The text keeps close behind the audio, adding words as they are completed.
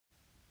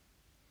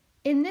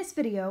In this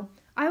video,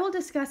 I will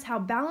discuss how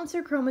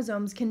balancer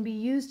chromosomes can be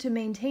used to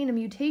maintain a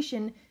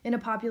mutation in a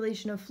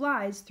population of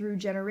flies through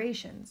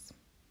generations.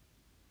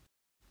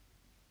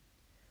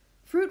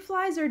 Fruit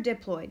flies are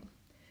diploid,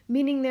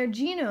 meaning their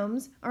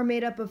genomes are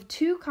made up of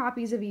 2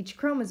 copies of each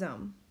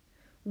chromosome,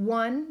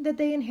 one that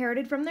they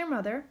inherited from their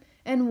mother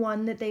and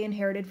one that they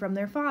inherited from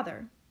their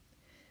father.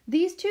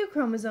 These 2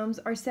 chromosomes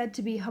are said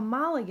to be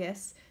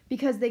homologous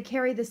because they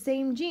carry the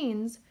same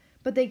genes,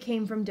 but they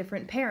came from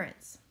different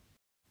parents.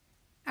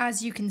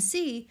 As you can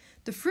see,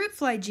 the fruit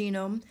fly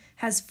genome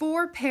has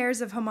 4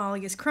 pairs of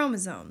homologous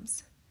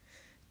chromosomes,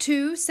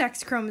 2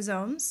 sex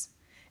chromosomes,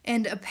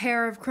 and a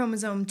pair of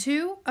chromosome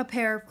 2, a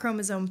pair of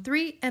chromosome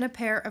 3, and a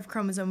pair of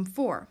chromosome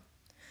 4.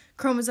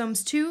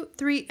 Chromosomes 2,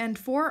 3, and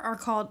 4 are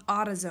called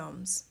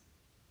autosomes.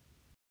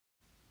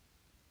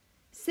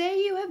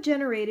 Say you have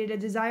generated a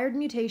desired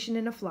mutation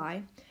in a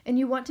fly, and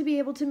you want to be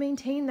able to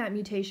maintain that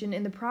mutation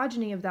in the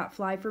progeny of that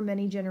fly for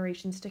many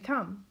generations to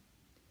come.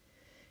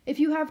 If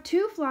you have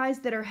 2 flies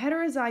that are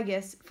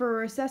heterozygous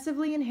for a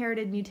recessively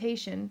inherited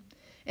mutation,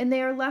 and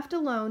they are left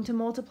alone to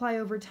multiply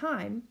over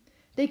time,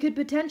 they could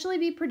potentially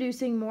be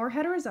producing more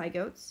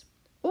heterozygotes,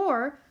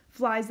 or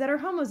flies that are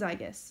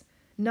homozygous,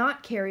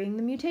 not carrying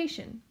the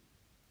mutation.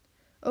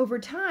 Over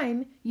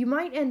time, you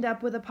might end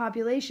up with a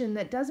population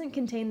that doesn't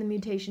contain the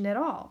mutation at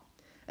all,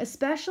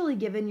 especially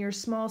given your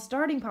small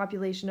starting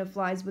population of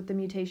flies with the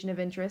mutation of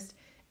interest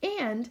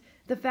and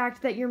the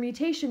fact that your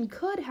mutation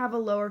could have a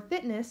lower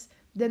fitness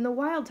than the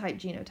wild-type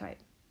genotype.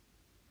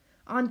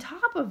 On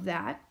top of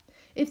that,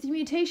 if the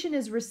mutation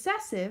is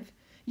recessive,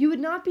 you would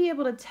not be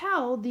able to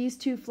tell these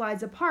 2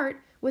 flies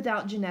apart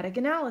without genetic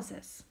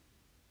analysis.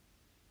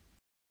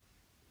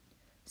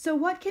 So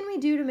what can we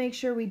do to make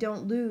sure we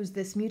don't lose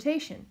this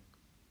mutation?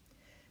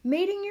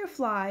 Mating your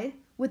fly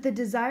with the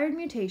desired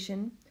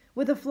mutation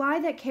with a fly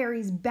that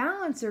carries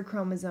balancer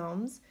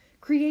chromosomes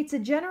creates a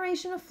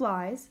generation of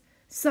flies,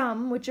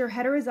 some which are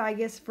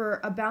heterozygous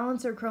for a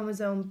balancer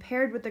chromosome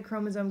paired with the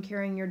chromosome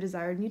carrying your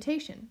desired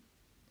mutation.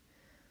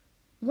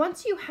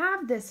 Once you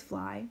have this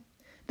fly,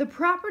 the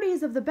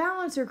properties of the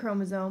balancer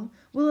chromosome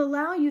will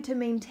allow you to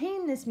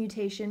maintain this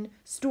mutation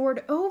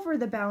stored over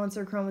the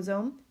balancer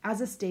chromosome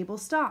as a stable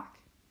stock.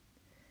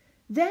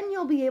 Then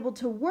you'll be able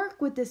to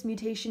work with this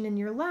mutation in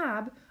your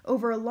lab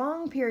over a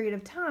long period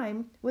of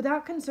time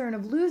without concern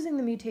of losing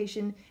the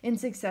mutation in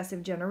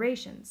successive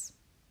generations.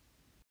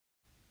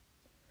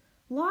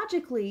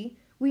 Logically,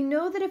 we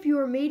know that if you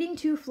are mating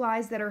 2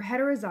 flies that are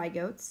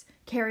heterozygotes,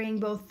 carrying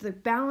both the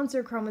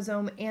balancer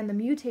chromosome and the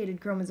mutated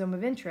chromosome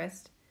of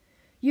interest,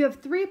 you have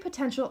 3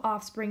 potential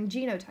offspring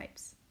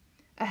genotypes: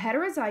 a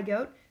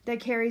heterozygote that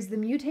carries the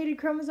mutated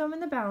chromosome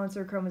and the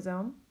balancer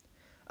chromosome,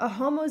 a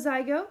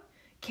homozygote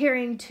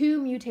carrying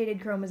 2 mutated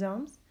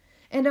chromosomes,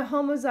 and a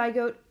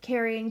homozygote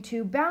carrying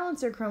 2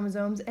 balancer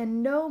chromosomes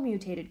and no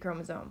mutated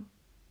chromosome.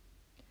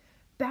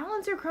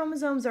 Balancer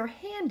chromosomes are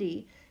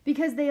handy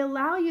because they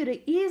allow you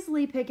to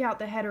easily pick out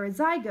the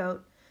heterozygote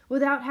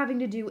without having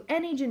to do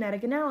any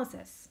genetic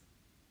analysis.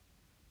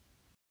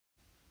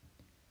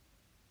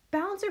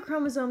 Balancer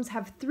chromosomes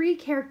have 3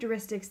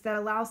 characteristics that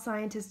allow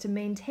scientists to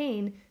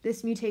maintain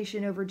this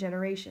mutation over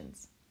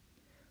generations.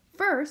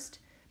 First,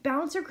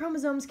 balancer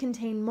chromosomes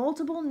contain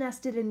multiple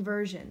nested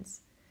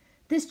inversions.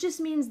 This just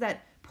means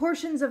that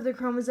portions of the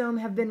chromosome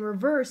have been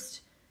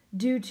reversed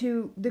due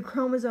to the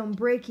chromosome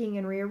breaking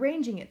and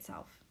rearranging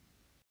itself.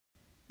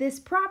 This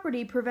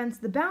property prevents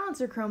the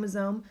balancer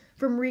chromosome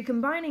from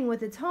recombining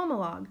with its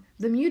homologue,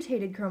 the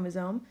mutated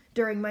chromosome,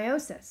 during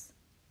meiosis.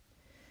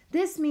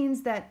 This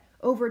means that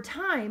over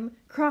time,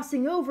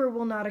 crossing over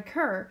will not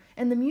occur,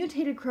 and the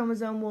mutated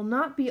chromosome will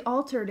not be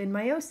altered in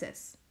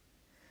meiosis.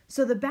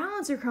 So the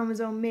balancer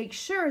chromosome makes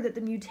sure that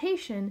the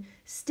mutation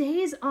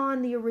stays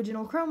on the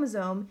original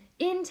chromosome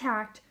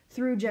intact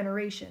through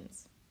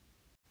generations.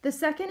 The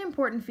second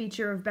important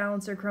feature of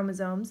balancer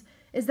chromosomes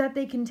is that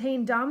they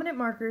contain dominant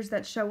markers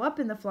that show up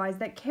in the flies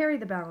that carry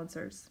the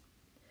balancers.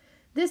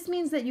 This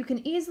means that you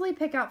can easily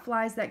pick out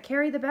flies that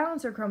carry the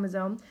balancer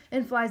chromosome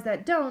and flies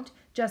that don't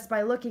just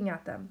by looking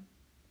at them.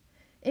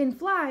 In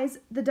flies,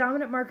 the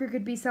dominant marker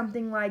could be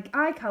something like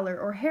eye color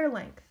or hair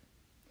length.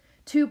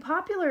 2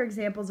 popular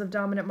examples of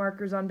dominant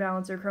markers on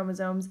balancer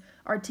chromosomes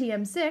are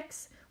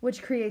TM6,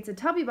 which creates a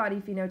tubby body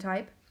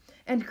phenotype,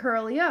 and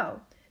curly O,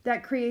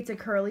 that creates a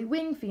curly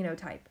wing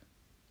phenotype.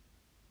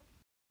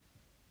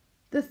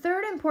 The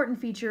third important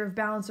feature of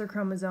balancer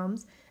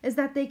chromosomes is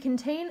that they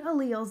contain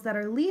alleles that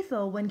are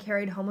lethal when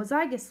carried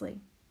homozygously.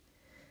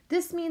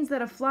 This means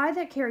that a fly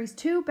that carries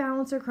 2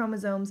 balancer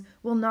chromosomes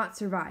will not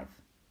survive.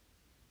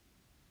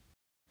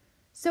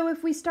 So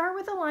if we start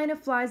with a line of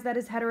flies that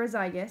is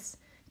heterozygous,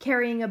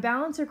 carrying a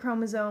balancer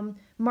chromosome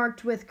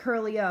marked with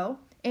curly O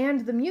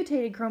and the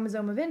mutated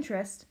chromosome of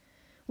interest,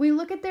 we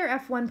look at their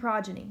F1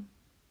 progeny.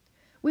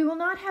 We will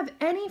not have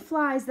any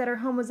flies that are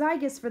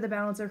homozygous for the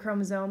balancer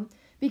chromosome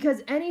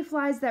because any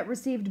flies that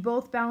received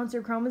both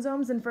balancer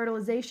chromosomes in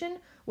fertilization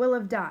will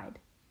have died.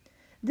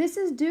 This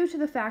is due to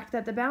the fact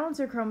that the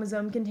balancer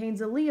chromosome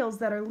contains alleles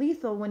that are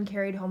lethal when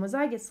carried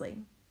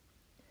homozygously.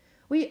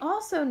 We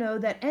also know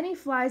that any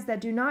flies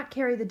that do not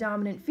carry the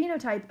dominant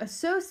phenotype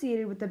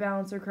associated with the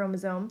balancer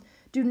chromosome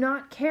do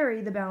not carry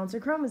the balancer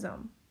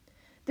chromosome.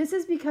 This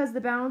is because the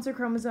balancer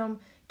chromosome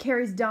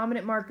carries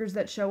dominant markers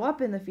that show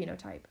up in the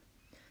phenotype.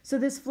 So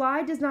this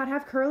fly does not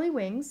have curly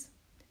wings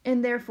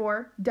and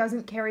therefore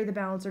doesn't carry the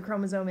balancer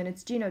chromosome in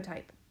its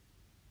genotype.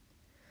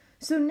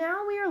 So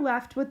now we are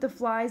left with the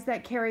flies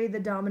that carry the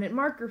dominant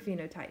marker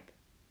phenotype.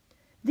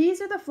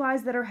 These are the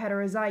flies that are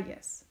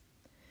heterozygous.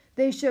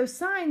 They show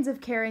signs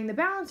of carrying the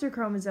balancer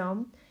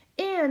chromosome,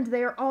 and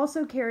they are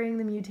also carrying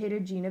the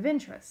mutated gene of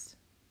interest.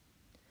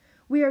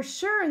 We are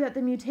sure that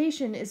the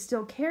mutation is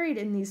still carried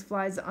in these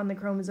flies on the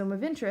chromosome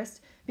of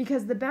interest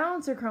because the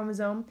balancer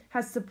chromosome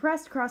has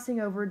suppressed crossing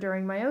over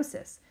during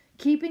meiosis,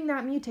 keeping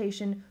that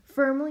mutation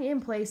firmly in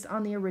place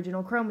on the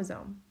original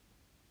chromosome.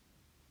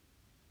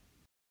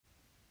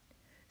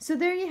 So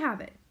there you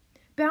have it.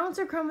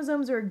 Balancer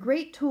chromosomes are a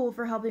great tool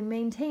for helping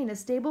maintain a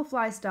stable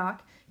fly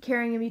stock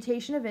carrying a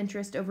mutation of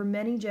interest over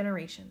many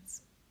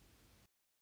generations.